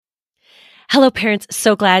Hello, parents.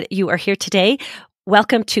 So glad you are here today.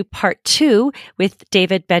 Welcome to part 2 with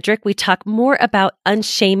David Bedrick. We talk more about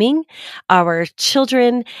unshaming our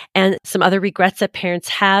children and some other regrets that parents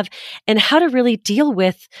have and how to really deal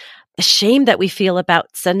with the shame that we feel about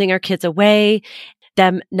sending our kids away,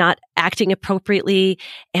 them not acting appropriately,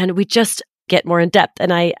 and we just get more in depth.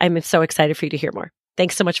 And I'm so excited for you to hear more.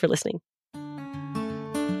 Thanks so much for listening.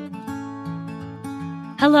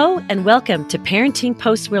 Hello, and welcome to Parenting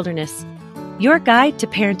Post-Wilderness, your guide to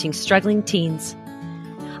parenting struggling teens.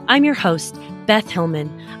 I'm your host, Beth Hillman,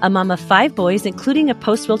 a mom of 5 boys, including a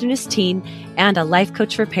post-wilderness teen and a life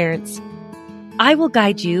coach for parents. I will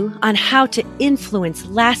guide you on how to influence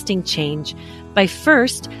lasting change by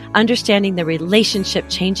first understanding the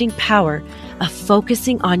relationship-changing power of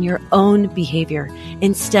focusing on your own behavior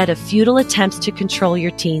instead of futile attempts to control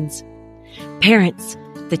your teens. Parents,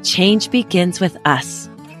 the change begins with us.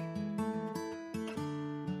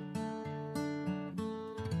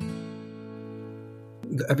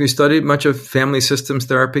 Have you studied much of family systems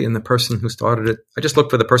therapy and the person who started it? I just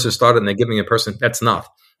look for the person who started it and they give me a person. That's not.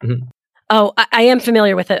 Mm-hmm. Oh, I am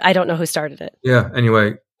familiar with it. I don't know who started it. Yeah.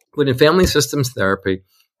 Anyway, but in family systems therapy,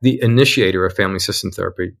 the initiator of family system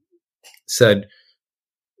therapy said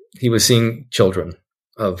he was seeing children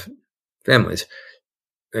of families.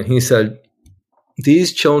 And he said,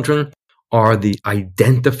 these children are the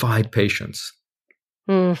identified patients,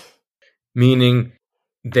 meaning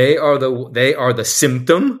they are the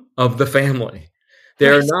symptom of the family.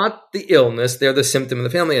 They're not the illness; they're the symptom of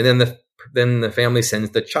the family. And then the family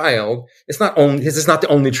sends the child. This is not the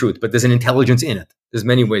only truth, but there's an intelligence in it. There's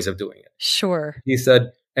many ways of doing it. Sure. He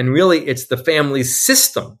said, and really, it's the family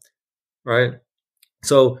system, right?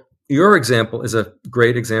 So your example is a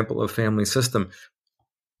great example of family system.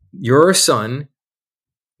 Your son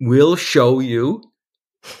will show you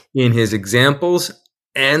in his examples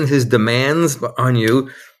and his demands on you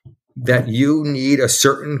that you need a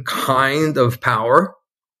certain kind of power.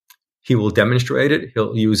 He will demonstrate it.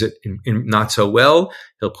 He'll use it in not so well.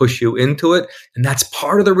 He'll push you into it. And that's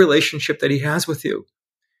part of the relationship that he has with you.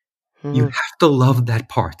 You have to love that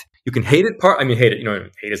part. You can hate it hate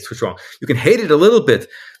it, hate is too strong. You can hate it a little bit,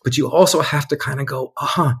 but you also have to kind of go,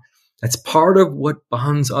 that's part of what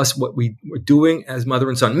bonds us, what we're doing as mother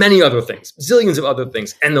and son. Many other things, zillions of other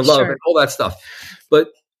things, and the love and all that stuff. But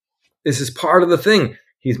this is part of the thing.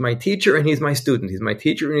 He's my teacher and he's my student. He's my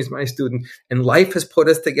teacher and he's my student. And life has put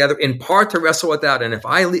us together in part to wrestle with that. And if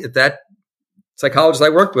that psychologist I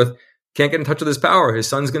worked with can't get in touch with his power, his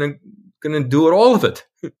son's going to do it, all of it.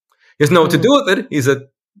 He doesn't know what to do with it. He's a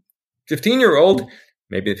 15-year-old.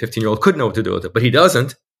 Maybe the 15-year-old could know what to do with it, but he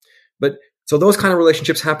doesn't. But so those kind of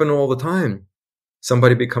relationships happen all the time.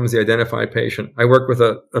 Somebody becomes the identified patient. I worked with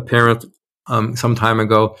a parent some time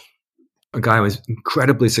ago. A guy was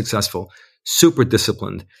incredibly successful, super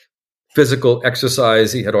disciplined, physical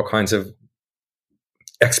exercise. He had all kinds of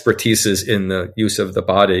expertises in the use of the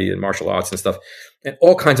body and martial arts and stuff, and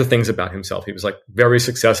all kinds of things about himself. He was like very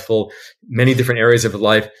successful, many different areas of his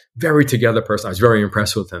life, very together person. I was very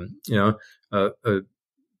impressed with him, a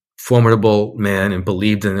formidable man and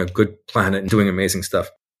believed in a good planet and doing amazing stuff.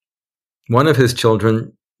 One of his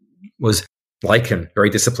children was like him,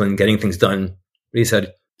 very disciplined, getting things done. But he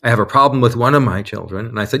said, I have a problem with one of my children.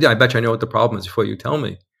 And I said, yeah, I bet you I know what the problem is before you tell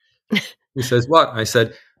me. He says, what? I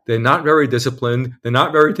said, they're not very disciplined. They're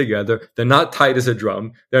not very together. They're not tight as a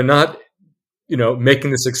drum. They're not,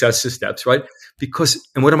 making the success steps, right?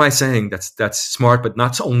 And what am I saying? That's smart, but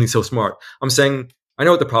not only so smart. I'm saying, I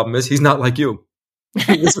know what the problem is. He's not like you.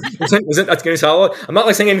 That's getting solid. I'm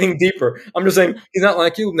not saying anything deeper. I'm just saying he's not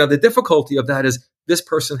like you. Now, the difficulty of that is this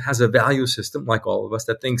person has a value system like all of us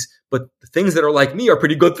that thinks, but the things that are like me are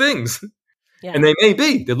pretty good things. Yeah. And they may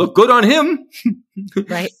be. They look good on him.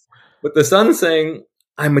 Right. But the son's saying,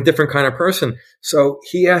 I'm a different kind of person. So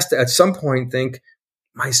he has to at some point think,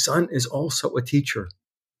 my son is also a teacher.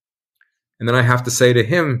 And then I have to say to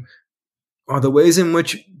him, are the ways in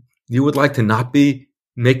which you would like to not be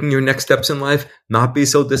making your next steps in life, not be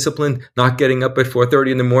so disciplined, not getting up at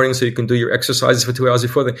 4:30 in the morning so you can do your exercises for 2 hours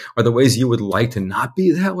before are the ways you would like to not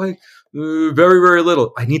be that way? Very, very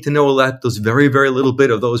little. I need to know those very, very little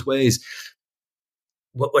bit of those ways.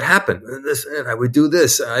 What would happen? I would do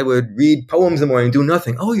this. I would read poems in the morning and do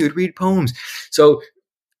nothing. Oh, you'd read poems. So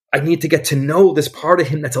I need to get to know this part of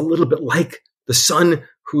him that's a little bit like the son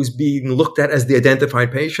who's being looked at as the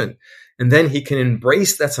identified patient. And then he can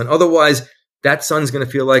embrace that son. Otherwise, that son's going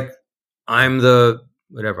to feel like I'm the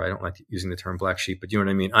whatever. I don't like using the term black sheep, but you know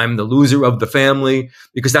what I mean? I'm the loser of the family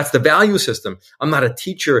because that's the value system. I'm not a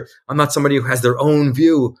teacher. I'm not somebody who has their own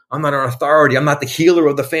view. I'm not an authority. I'm not the healer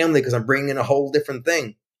of the family because I'm bringing in a whole different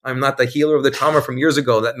thing. I'm not the healer of the trauma from years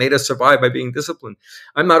ago that made us survive by being disciplined.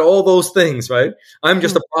 I'm not all those things, right? I'm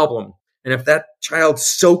just a problem. And if that child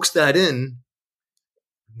soaks that in,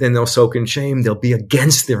 then they'll soak in shame. They'll be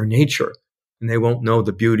against their nature and they won't know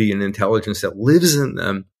the beauty and intelligence that lives in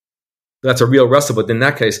them. That's a real wrestle. But in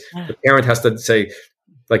that case, the parent has to say,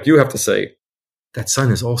 like you have to say, that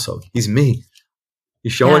son is also, he's me.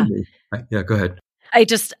 He's showing me. Yeah, go ahead.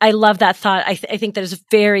 I love that thought. I think that is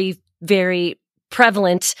very, very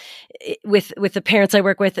prevalent with the parents I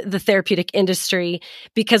work with, the therapeutic industry,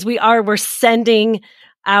 because we're sending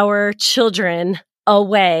our children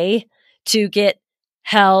away to get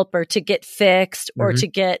help or to get fixed or to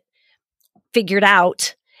get figured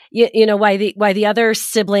out. You know, why the other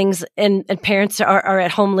siblings and parents are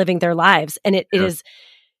at home living their lives. And it is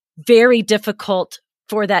very difficult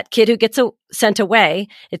for that kid who gets sent away.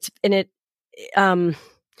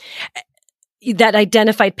 That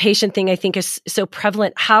identified patient thing, I think, is so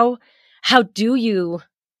prevalent. How do you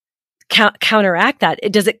counteract that?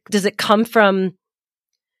 Does it come from,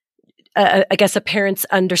 I guess, a parent's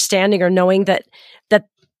understanding or knowing that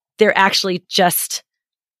they're actually just,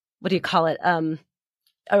 what do you call it?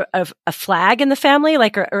 A flag in the family,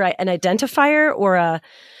 like, or an identifier, or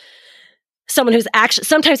someone who's actually.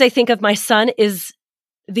 Sometimes I think of my son is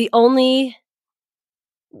the only.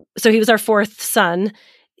 So he was our fourth son.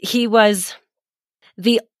 He was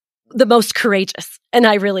the most courageous, and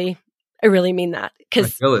I really mean that, because I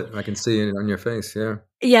feel it. I can see it on your face. Yeah.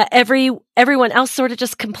 Yeah. Everyone else sort of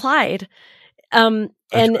just complied. And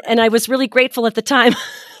I was really grateful at the time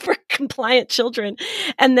for compliant children.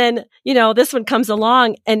 And then, this one comes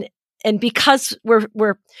along and because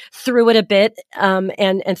we're through it a bit,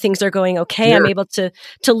 and things are going okay, I'm able to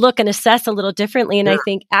look and assess a little differently. And I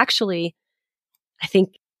think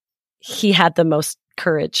he had the most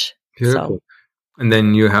courage. Beautiful. So. And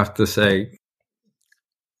then you have to say,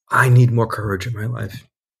 I need more courage in my life.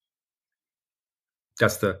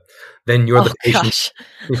 Then you're the patient.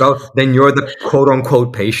 Then you're the quote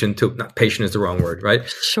unquote patient too. Not patient is the wrong word, right?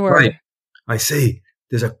 Sure. Right. I see.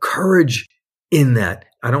 There's a courage in that.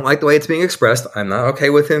 I don't like the way it's being expressed. I'm not okay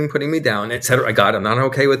with him putting me down, etc. I'm not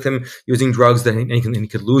okay with him using drugs that he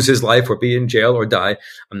could lose his life or be in jail or die.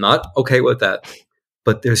 I'm not okay with that.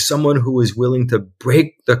 But there's someone who is willing to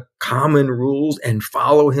break the common rules and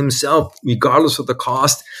follow himself, regardless of the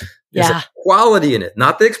cost. There's a quality in it,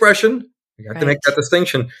 not the expression. You have to make that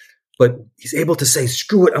distinction. But he's able to say,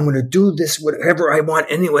 screw it, I'm going to do this, whatever I want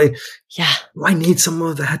anyway. Yeah. Do I need some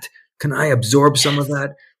of that? Can I absorb some of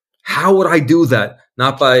that? How would I do that?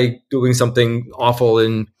 Not by doing something awful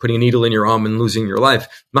and putting a needle in your arm and losing your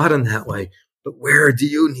life. Not in that way. But where do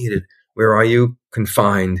you need it? Where are you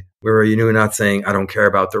confined? Where are you not saying, I don't care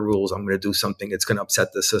about the rules. I'm going to do something that's going to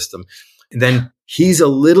upset the system. And then he's a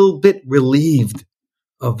little bit relieved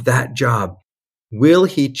of that job. Will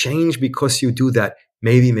he change because you do that?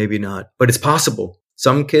 Maybe, maybe not. But it's possible.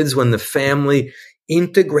 Some kids, when the family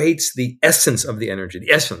integrates the essence of the energy,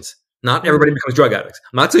 the essence, not everybody becomes drug addicts.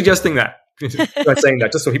 I'm not suggesting that. I'm not saying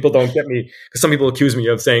that just so people don't get me, because some people accuse me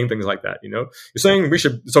of saying things like that. You're saying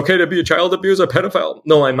it's okay to be a child abuser, pedophile.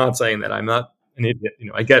 No, I'm not saying that. I'm not an idiot.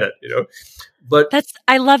 I get it, but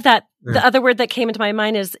I love that. Yeah. The other word that came into my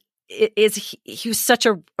mind is he was such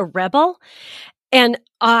a rebel. And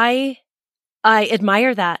I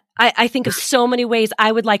admire that. I think of so many ways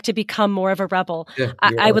I would like to become more of a rebel. Yeah,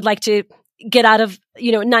 I would like to get out of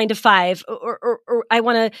 9 to 5, or I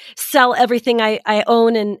want to sell everything I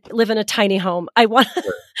own and live in a tiny home. I want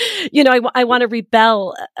I want to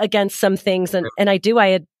rebel against some things, and I do.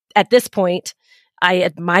 At this point, I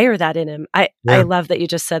admire that in him. I love that you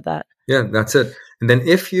just said that. Yeah, that's it. And then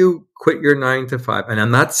if you quit your 9 to 5, and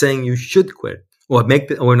I'm not saying you should quit,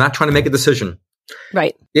 we're not trying to make a decision.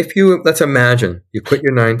 Right. Let's imagine you quit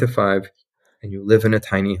your 9 to 5 and you live in a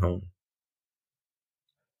tiny home.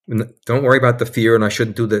 And don't worry about the fear, and I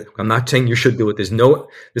shouldn't do that. I'm not saying you should do it.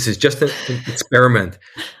 This is just an experiment.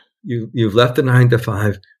 You've left the 9 to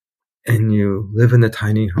 5 and you live in a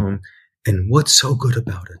tiny home. And what's so good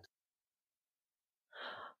about it?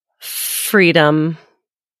 Freedom.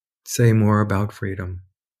 Say more about freedom.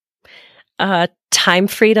 Time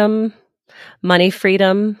freedom, money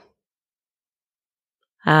freedom.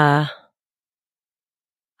 I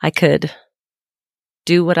could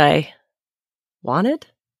do what I wanted.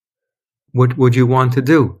 What would you want to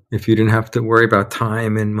do if you didn't have to worry about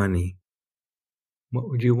time and money? What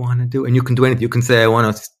would you want to do? And you can do anything. You can say, I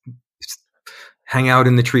want to hang out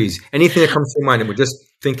in the trees. Anything that comes to your mind. And we're just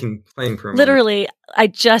playing for a moment. Literally, I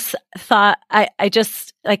just thought, I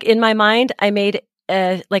just, like, in my mind, I made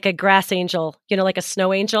like a grass angel, like a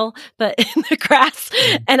snow angel, but in the grass.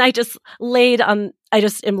 Mm. And I just laid on I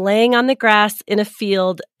just am laying on the grass in a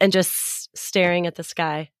field and just staring at the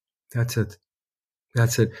sky. That's it.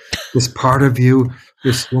 That's it. This part of you,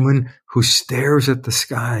 this woman who stares at the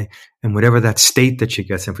sky, and whatever that state that she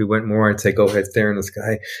gets. And if we went more, I'd say, go ahead, stare in the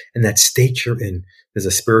sky. And that state you're in, there's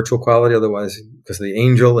a spiritual quality. Otherwise, because of the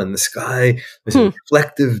angel and the sky, there's a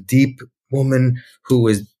reflective, deep woman who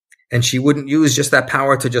is, and she wouldn't use just that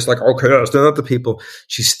power to just like, okay, I'll stand up to people.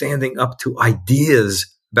 She's standing up to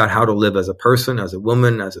ideas about how to live as a person, as a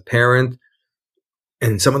woman, as a parent.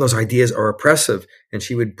 And some of those ideas are oppressive. And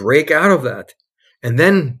she would break out of that. And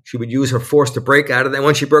then she would use her force to break out of that.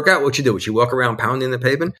 When she broke out, what'd she do? Would she walk around pounding the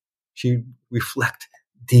pavement? She'd reflect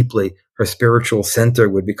deeply. Her spiritual center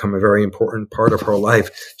would become a very important part of her life.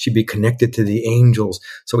 She'd be connected to the angels.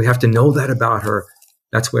 So we have to know that about her.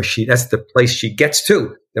 That's the place she gets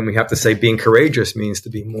to. Then we have to say being courageous means to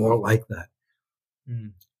be more like that.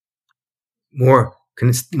 More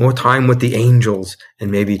time with the angels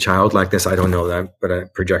and maybe childlikeness. I don't know that, but I'm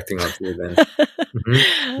projecting onto you then.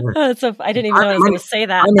 I didn't even know I was going to say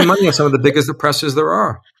that. Time and money are some of the biggest oppressors there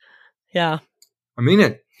are. Yeah. I mean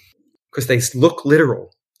it. Because they look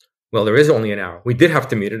literal. Well, there is only an hour. We did have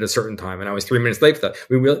to meet at a certain time, and I was 3 minutes late for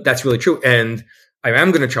that. That's really true. And I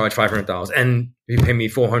am going to charge $500, and if you pay me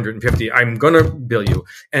 $450, I'm going to bill you,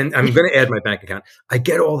 and I'm going to add my bank account. I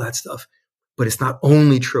get all that stuff, but it's not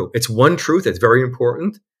only true. It's one truth. It's very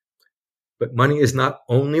important, but money is not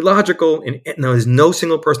only logical. And now there's no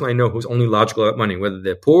single person I know who's only logical about money, whether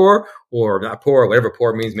they're poor or not poor, or whatever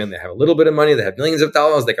poor means. Man, they have a little bit of money. They have millions of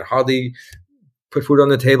dollars. They can hardly put food on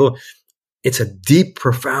the table. It's a deep,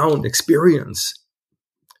 profound experience.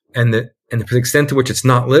 And to the extent to which it's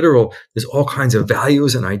not literal, there's all kinds of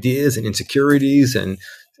values and ideas and insecurities and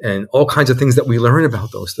all kinds of things that we learn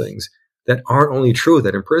about those things that aren't only true,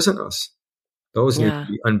 that imprison us. Those need to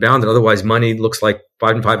be unbounded. Otherwise, money looks like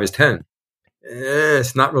 5 and 5 is 10.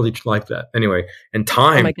 It's not really like that. Anyway, and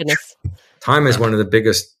time. Oh my goodness. Time is one of the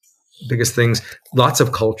biggest things. Lots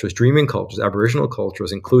of cultures, dreaming cultures, Aboriginal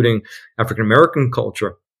cultures, including African American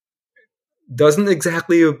culture, doesn't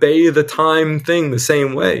exactly obey the time thing the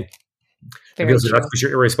same way. Because that's because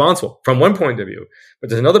you're irresponsible from one point of view. But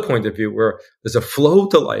there's another point of view where there's a flow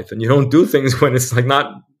to life and you don't do things when it's like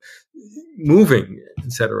not moving,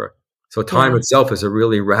 etc. So time itself is a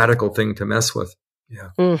really radical thing to mess with. Yeah.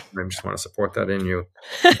 I just want to support that in you.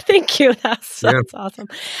 Thank you. That's awesome.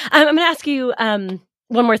 I'm going to ask you one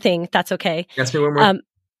more thing, if that's okay. Ask me one more.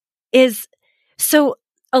 So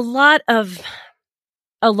a lot of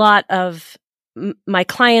my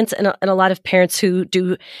clients and a lot of parents who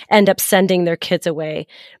do end up sending their kids away,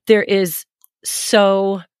 there is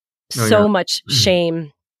so much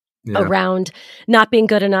shame around not being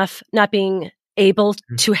good enough, not being able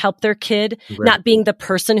to help their kid, not being the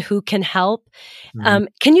person who can help.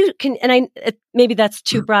 Maybe that's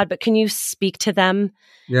too broad, but can you speak to them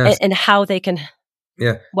and how they can,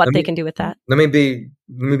 they can do with that? Let me be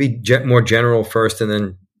more general first, and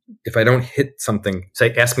then if I don't hit something,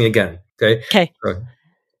 ask me again. Okay.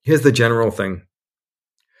 Here's the general thing.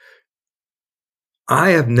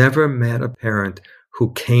 I have never met a parent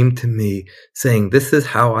who came to me saying, this is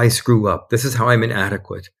how I screw up. This is how I'm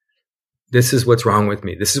inadequate. This is what's wrong with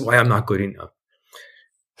me. This is why I'm not good enough.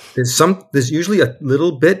 There's usually a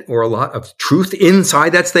little bit or a lot of truth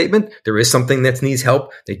inside that statement. There is something that needs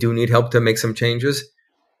help. They do need help to make some changes.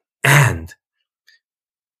 And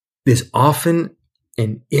there's often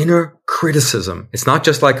an inner criticism. It's not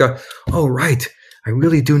just like I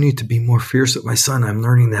really do need to be more fierce with my son. I'm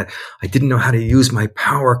learning that I didn't know how to use my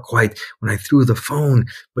power quite when I threw the phone,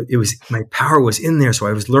 but my power was in there. So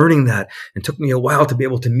I was learning that, and it took me a while to be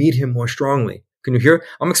able to meet him more strongly. Can you hear?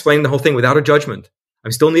 I'm explaining the whole thing without a judgment.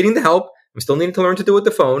 I'm still needing the help. I'm still needing to learn to do with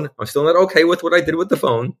the phone. I'm still not okay with what I did with the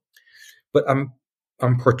phone, but I'm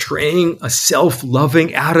portraying a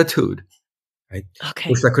self-loving attitude. Right? Okay.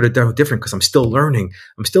 Wish I could have done it different because I'm still learning.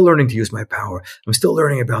 I'm still learning to use my power. I'm still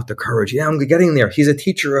learning about the courage. Yeah, I'm getting there. He's a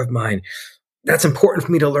teacher of mine. That's important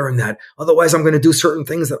for me to learn that. Otherwise, I'm going to do certain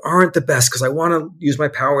things that aren't the best because I want to use my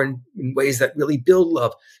power in ways that really build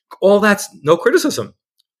love. All that's no criticism.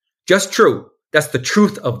 Just true. That's the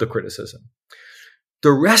truth of the criticism.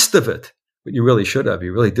 The rest of it, what you really should have.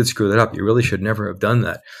 You really did screw that up. You really should never have done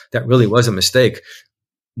that. That really was a mistake.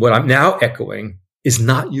 What I'm now echoing is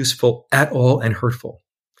not useful at all and hurtful.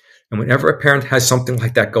 And whenever a parent has something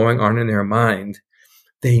like that going on in their mind,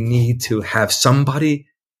 they need to have somebody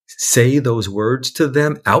say those words to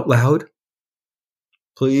them out loud.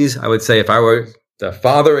 Please, I would say if I were the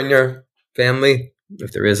father in your family,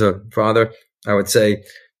 if there is a father, I would say,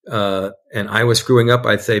 and I was screwing up,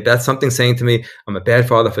 I'd say, that's something saying to me, I'm a bad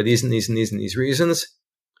father for these and these and these and these reasons.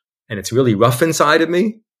 and it's really rough inside of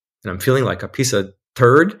me and I'm feeling like a piece of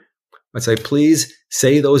turd, I'd say, please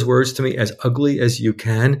say those words to me as ugly as you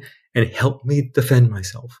can and help me defend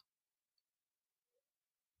myself.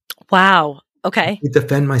 Wow. Okay. Help me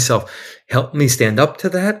defend myself. Help me stand up to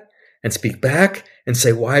that and speak back and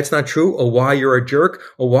say why it's not true, or why you're a jerk,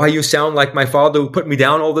 or why you sound like my father who put me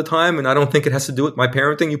down all the time. And I don't think it has to do with my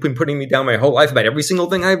parenting. You've been putting me down my whole life about every single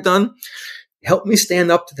thing I've done. Help me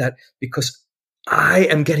stand up to that, because I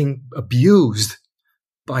am getting abused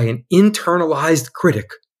by an internalized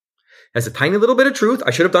critic. As a tiny little bit of truth,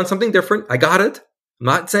 I should have done something different. I got it. I'm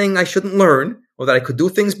not saying I shouldn't learn or that I could do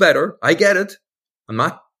things better. I get it.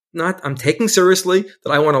 I'm taking seriously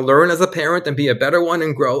that I want to learn as a parent and be a better one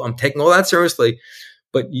and grow. I'm taking all that seriously.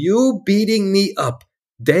 But you beating me up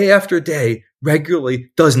day after day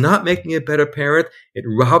regularly does not make me a better parent. It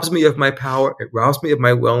robs me of my power. It robs me of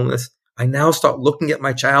my wellness. I now start looking at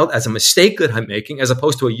my child as a mistake that I'm making, as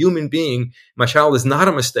opposed to a human being. My child is not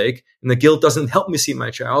a mistake, and the guilt doesn't help me see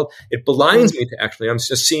my child. It blinds me to actually, I'm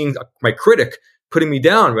just seeing my critic putting me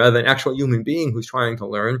down rather than an actual human being who's trying to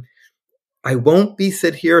learn. I won't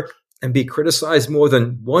sit here and be criticized more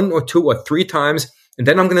than 1 or 2 or 3 times, and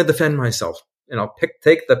then I'm going to defend myself. And I'll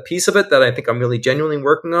take the piece of it that I think I'm really genuinely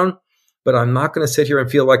working on, but I'm not going to sit here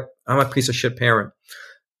and feel like I'm a piece of shit parent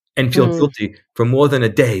and feel guilty for more than a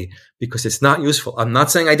day, because it's not useful. I'm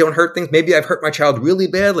not saying I don't hurt things. Maybe I've hurt my child really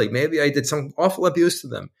badly. Maybe I did some awful abuse to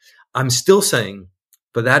them. I'm still saying,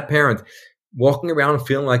 for that parent, walking around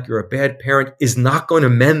feeling like you're a bad parent is not going to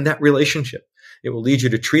mend that relationship. It will lead you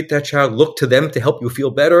to treat that child, look to them to help you feel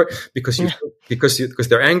better because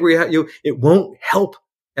they're angry at you. It won't help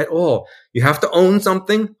at all. You have to own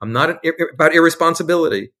something. I'm not about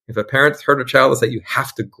irresponsibility. If a parent hurt a child, it's that you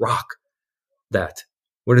have to grok that.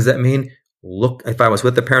 What does that mean? Look, if I was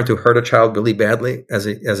with a parent who hurt a child really badly as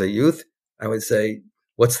a youth, I would say,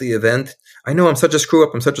 what's the event? I know I'm such a screw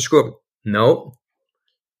up. No.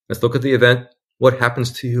 Let's look at the event. What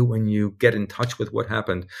happens to you when you get in touch with what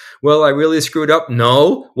happened? Well, I really screwed up.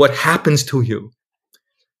 No. What happens to you?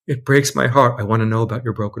 It breaks my heart. I want to know about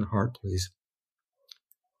your broken heart, please.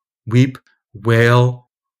 Weep, wail,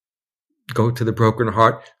 go to the broken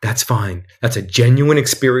heart. That's fine. That's a genuine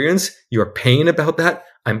experience. You're pain about that.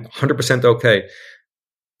 I'm 100% okay.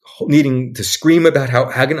 Needing to scream about how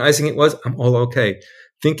agonizing it was. I'm all okay.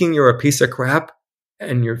 Thinking you're a piece of crap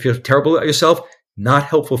and you feel terrible about yourself, not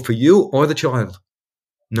helpful for you or the child.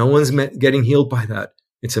 No one's getting healed by that.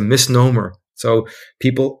 It's a misnomer. So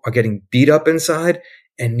people are getting beat up inside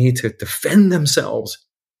and need to defend themselves.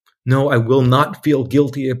 No, I will not feel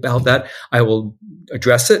guilty about that. I will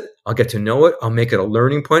address it. I'll get to know it. I'll make it a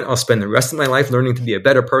learning point. I'll spend the rest of my life learning to be a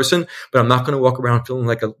better person, but I'm not going to walk around feeling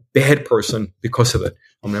like a bad person because of it.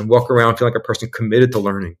 I'm going to walk around feeling like a person committed to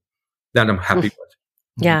learning. That I'm happy with.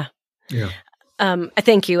 Yeah. Yeah. I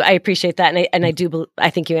thank you. I appreciate that. I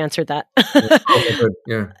think you answered that. Okay, good.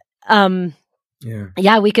 Yeah.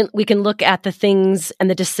 Yeah, we can look at the things and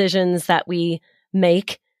the decisions that we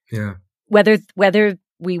make. Yeah. Whether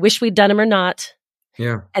we wish we'd done them or not.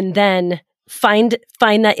 Yeah. And then find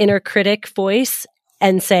that inner critic voice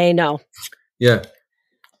and say no. Yeah.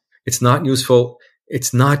 It's not useful.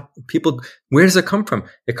 It's not people. Where does it come from?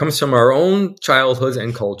 It comes from our own childhood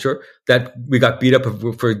and culture that we got beat up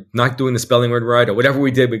for not doing the spelling word right or whatever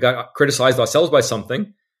we did. We got criticized ourselves by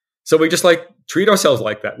something. So we just treat ourselves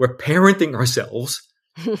like that. We're parenting ourselves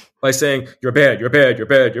by saying, you're bad, you're bad, you're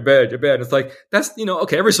bad, you're bad, you're bad. It's like, that's,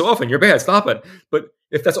 okay, every so often, you're bad, stop it. But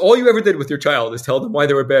if that's all you ever did with your child is tell them why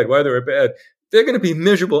they were bad, they're going to be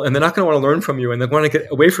miserable and they're not going to want to learn from you and they're going to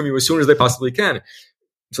get away from you as soon as they possibly can.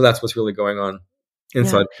 So that's what's really going on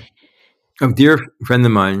inside. Yeah. A dear friend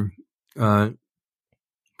of mine,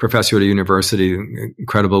 professor at a university,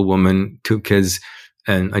 incredible woman, 2 kids.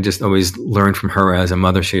 And I just always learned from her as a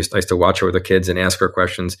mother. I used to watch her with the kids and ask her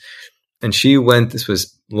questions. And this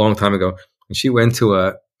was a long time ago, and she went to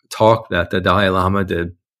a talk that the Dalai Lama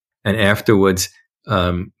did. And afterwards,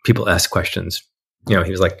 people asked questions. He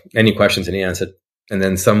was like, any questions? And he answered. And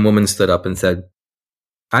then some woman stood up and said,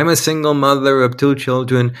 I'm a single mother of 2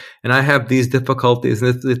 children, and I have these difficulties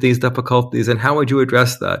and these difficulties, and how would you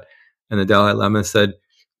address that? And the Dalai Lama said,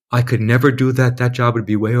 I could never do that. That job would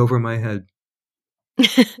be way over my head.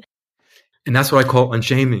 And that's what I call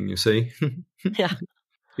unshaming, you see? Yeah.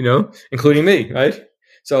 Including me, right?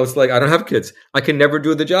 So it's like, I don't have kids. I can never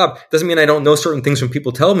do the job. Doesn't mean I don't know certain things when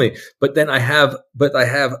people tell me, but then I have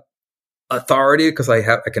authority because I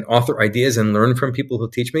can author ideas and learn from people who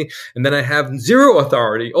teach me. And then I have zero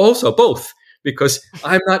authority also, both, because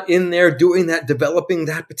I'm not in there doing that, developing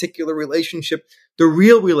that particular relationship, the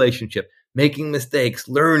real relationship, making mistakes,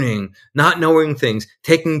 learning, not knowing things,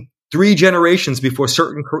 taking 3 generations before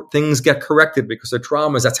certain things get corrected because of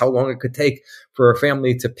traumas. That's how long it could take for a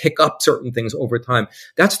family to pick up certain things over time.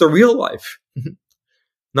 That's the real life,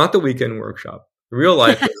 not the weekend workshop. The real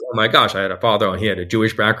life is, oh my gosh, I had a father and he had a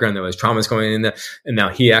Jewish background. There was traumas going in there, and now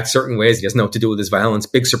he acts certain ways. He doesn't know what to do with his violence.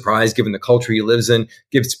 Big surprise, given the culture he lives in.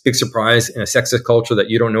 Gives big surprise in a sexist culture that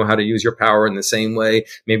you don't know how to use your power in the same way,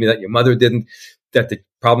 maybe that your mother didn't. That the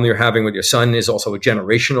problem you're having with your son is also a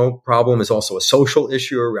generational problem, is also a social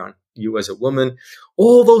issue around you as a woman.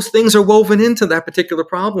 All those things are woven into that particular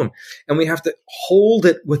problem. And we have to hold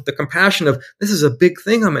it with the compassion of, this is a big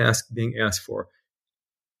thing I'm being asked for.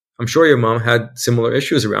 I'm sure your mom had similar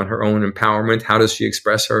issues around her own empowerment. How does she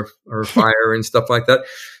express her fire and stuff like that?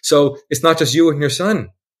 So it's not just you and your son.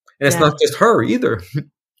 And it's not just her either.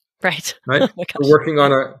 Right. Right? Oh We're working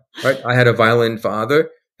on right? I had a violent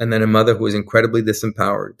father and then a mother who was incredibly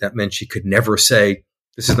disempowered. That meant she could never say,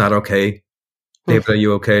 this is not okay. David, are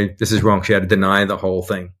you okay? This is wrong. She had to deny the whole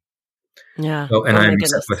thing. Yeah. So, and I'm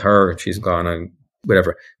upset with her. She's gone and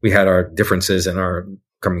whatever. We had our differences and our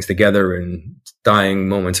comings together and dying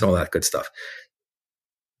moments and all that good stuff.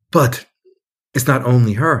 But it's not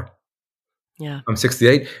only her. Yeah. I'm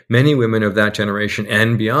 68. Many women of that generation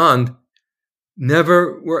and beyond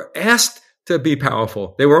never were asked to be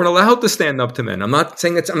powerful. They weren't allowed to stand up to men. I'm not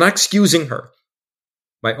excusing her.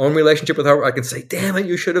 My own relationship with her, I can say, damn it,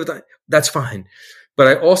 you should have done. That's fine. But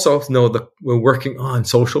I also know that we're working on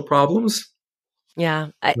social problems. Yeah.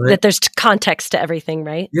 That there's context to everything,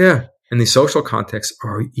 right? Yeah. And the social contexts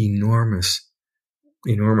are enormous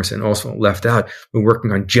and also left out. We're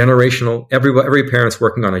working on every parent's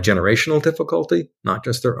working on a generational difficulty, not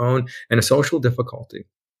just their own, and a social difficulty.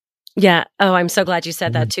 Yeah. Oh, I'm so glad you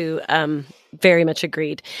said that too. Very much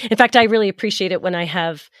agreed. In fact, I really appreciate it when I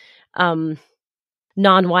have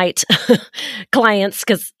non-white clients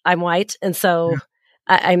because I'm white. And so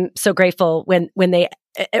I'm so grateful when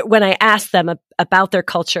I ask them about their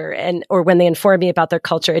culture or when they inform me about their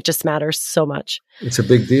culture. It just matters so much. It's a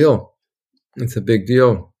big deal.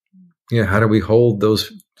 Yeah. How do we hold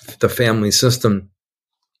the family system?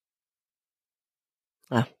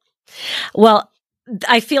 Well,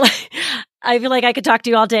 I feel like I could talk to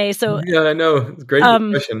you all day. So yeah, I know. It's a great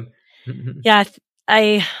discussion. Yeah,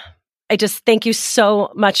 I just thank you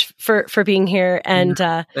so much for being here, and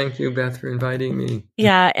thank you, Beth, for inviting me.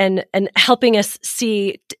 Yeah, and helping us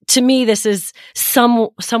see. To me, this is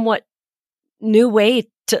somewhat new way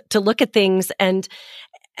to look at things and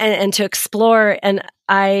to explore. And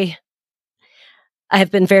I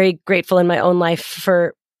have been very grateful in my own life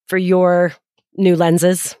for your new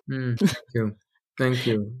lenses. Thank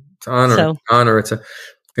you. It's an honor.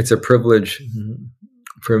 It's a privilege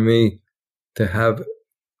for me to have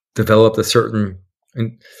developed a certain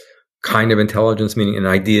kind of intelligence, meaning in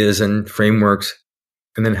ideas and frameworks,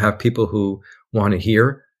 and then have people who want to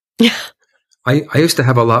hear. Yeah. I used to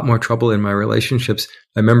have a lot more trouble in my relationships.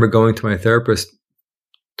 I remember going to my therapist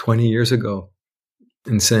 20 years ago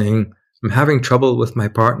and saying, I'm having trouble with my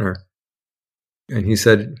partner. And he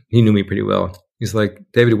said, he knew me pretty well. He's like,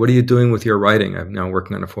 David, what are you doing with your writing? I'm now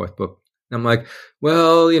working on a 4th book. And I'm like,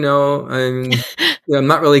 well, I'm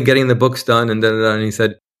not really getting the books done. And and he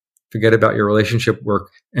said, forget about your relationship work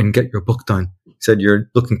and get your book done. He said, you're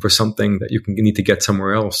looking for something that you need to get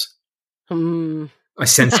somewhere else. I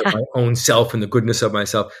censor my own self and the goodness of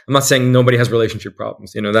myself. I'm not saying nobody has relationship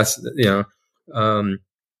problems.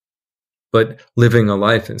 But living a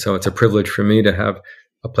life. And so it's a privilege for me to have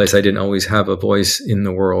a place I didn't always have a voice in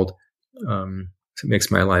the world. So it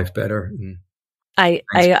makes my life better. I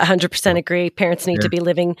 100% agree. Parents need to be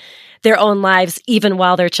living their own lives even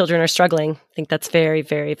while their children are struggling. I think that's very,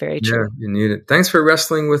 very, very true. Yeah, you need it. Thanks for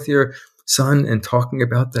wrestling with your son and talking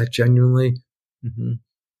about that genuinely. Mm-hmm.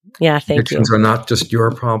 Yeah, thank you. Addictions are not just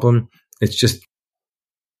your problem. It's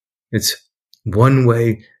one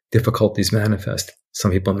way difficulties manifest.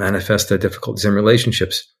 Some people manifest their difficulties in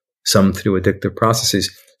relationships, some through addictive processes,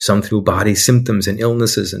 some through body symptoms and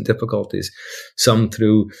illnesses and difficulties, some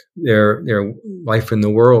through their life in the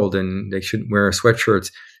world and they shouldn't wear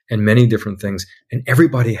sweatshirts and many different things. And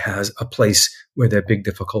everybody has a place where their big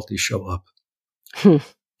difficulties show up.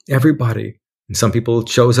 Everybody. And some people it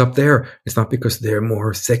shows up there. It's not because they're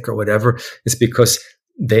more sick or whatever. It's because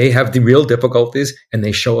they have the real difficulties and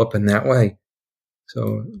they show up in that way.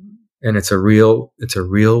 So, and it's a real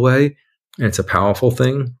way and it's a powerful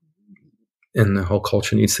thing. And the whole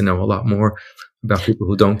culture needs to know a lot more about people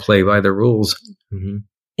who don't play by the rules. Mm-hmm.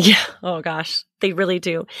 Yeah. Oh gosh, they really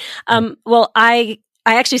do. Well, I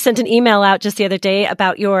actually sent an email out just the other day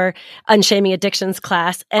about your Unshaming Addictions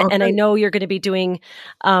class, and I know you're going to be doing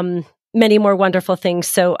many more wonderful things.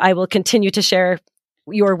 So I will continue to share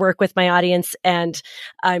your work with my audience, and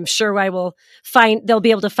I'm sure they'll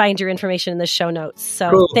be able to find your information in the show notes.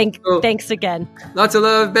 So Cool. Thanks again. Lots of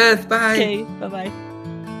love, Beth. Bye. Okay, bye-bye.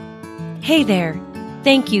 Hey there.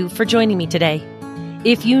 Thank you for joining me today.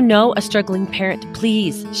 If you know a struggling parent,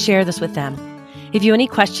 please share this with them. If you have any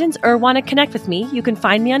questions or want to connect with me, you can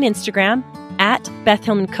find me on Instagram at Beth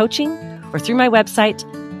Hillman Coaching or through my website,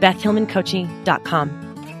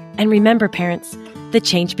 bethhillmancoaching.com. And remember, parents, the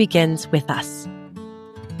change begins with us.